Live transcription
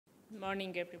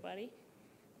Morning, everybody.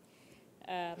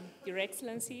 Your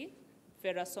Excellency,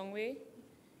 Vera Songwe,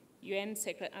 UN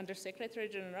Under-Secretary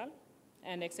General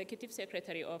and Executive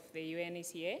Secretary of the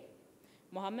UNECA,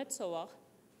 Mohamed Sawah,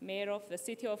 Mayor of the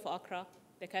City of Accra,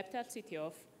 the capital city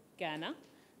of Ghana,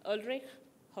 Ulrich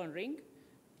Honring,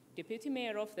 Deputy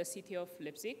Mayor of the City of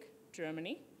Leipzig,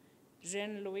 Germany,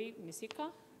 Jean-Louis Misika,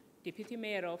 Deputy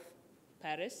Mayor of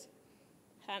Paris,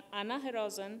 Anna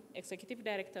Herausen, Executive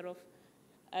Director of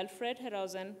Alfred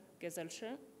Herausen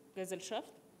Gesellschaft,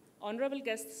 honorable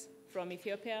guests from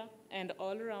Ethiopia and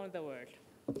all around the world.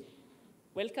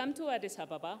 Welcome to Addis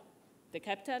Ababa, the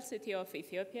capital city of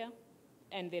Ethiopia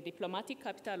and the diplomatic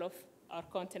capital of our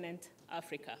continent,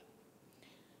 Africa.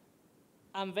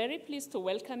 I'm very pleased to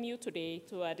welcome you today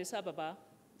to Addis Ababa,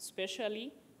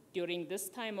 especially during this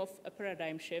time of a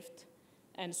paradigm shift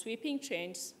and sweeping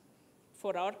change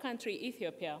for our country,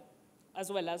 Ethiopia, as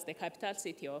well as the capital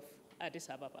city of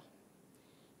Addis Ababa.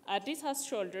 Addis has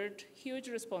shouldered huge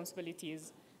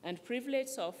responsibilities and privilege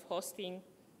of hosting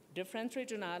different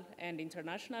regional and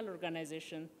international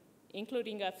organizations,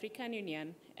 including African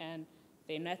Union and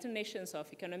the United Nations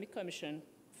of Economic Commission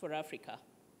for Africa.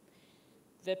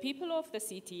 The people of the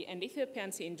city and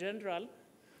Ethiopians in general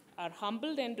are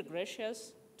humbled and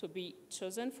gracious to be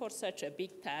chosen for such a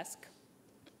big task.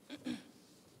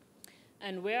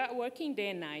 And we are working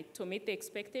day and night to meet the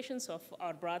expectations of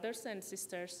our brothers and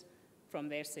sisters from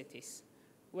their cities.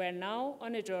 We're now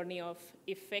on a journey of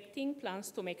effecting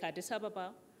plans to make Addis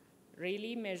Ababa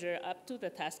really measure up to the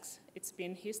tasks it's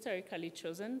been historically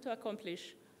chosen to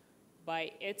accomplish by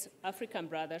its African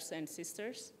brothers and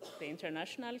sisters, the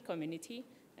international community,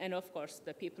 and of course,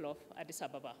 the people of Addis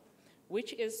Ababa,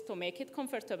 which is to make it a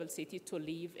comfortable city to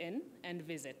live in and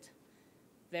visit.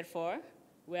 Therefore,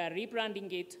 we are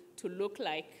rebranding it to look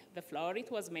like the flower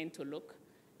it was meant to look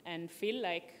and feel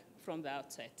like from the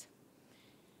outset.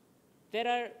 There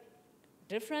are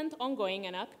different ongoing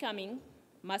and upcoming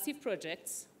massive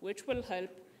projects which will help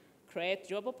create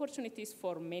job opportunities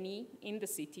for many in the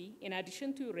city, in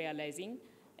addition to realizing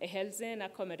a healthy and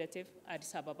accommodative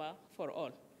Addis Ababa for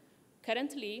all.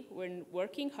 Currently, we're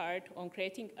working hard on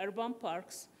creating urban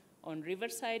parks on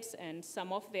riversides and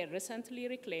some of the recently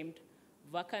reclaimed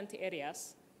vacant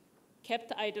areas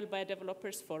kept idle by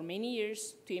developers for many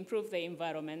years to improve the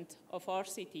environment of our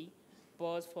city,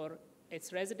 both for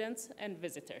its residents and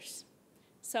visitors.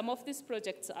 Some of these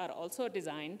projects are also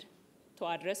designed to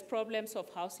address problems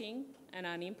of housing and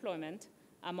unemployment,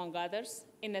 among others,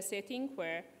 in a setting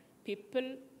where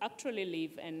people actually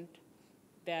live and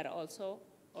they are also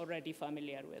already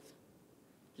familiar with.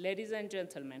 Ladies and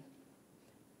gentlemen,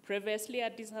 previously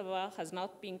Addis Ababa has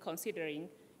not been considering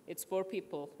its poor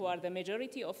people, who are the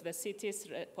majority of the city's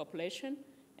population,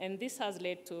 and this has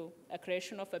led to a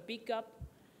creation of a big gap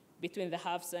between the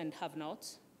haves and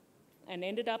have-nots, and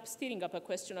ended up stirring up a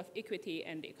question of equity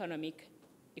and economic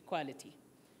equality.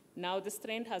 Now this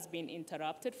trend has been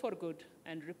interrupted for good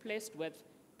and replaced with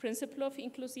principle of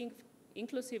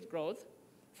inclusive growth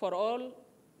for all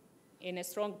in a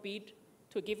strong bid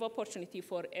to give opportunity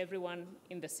for everyone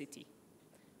in the city.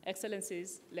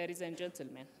 Excellencies, ladies and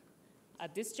gentlemen,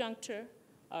 at this juncture,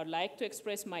 I would like to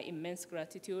express my immense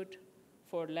gratitude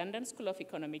for London School of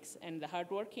Economics and the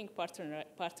hardworking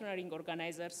partnering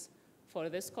organizers for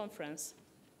this conference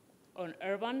on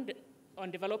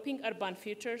developing urban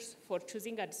futures for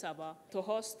choosing Addis Ababa to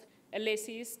host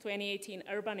LAC's 2018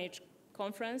 Urban Age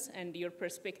Conference and your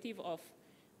perspective of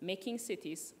making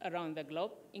cities around the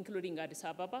globe, including Addis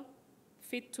Ababa,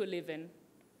 fit to live in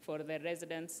for the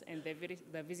residents and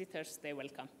the visitors they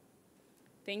welcome.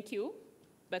 Thank you,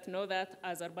 but know that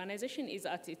as urbanization is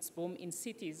at its boom in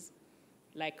cities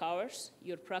like ours,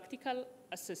 your practical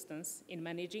assistance in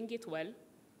managing it well,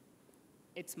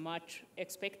 it's much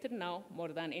expected now more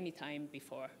than any time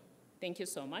before. Thank you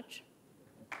so much.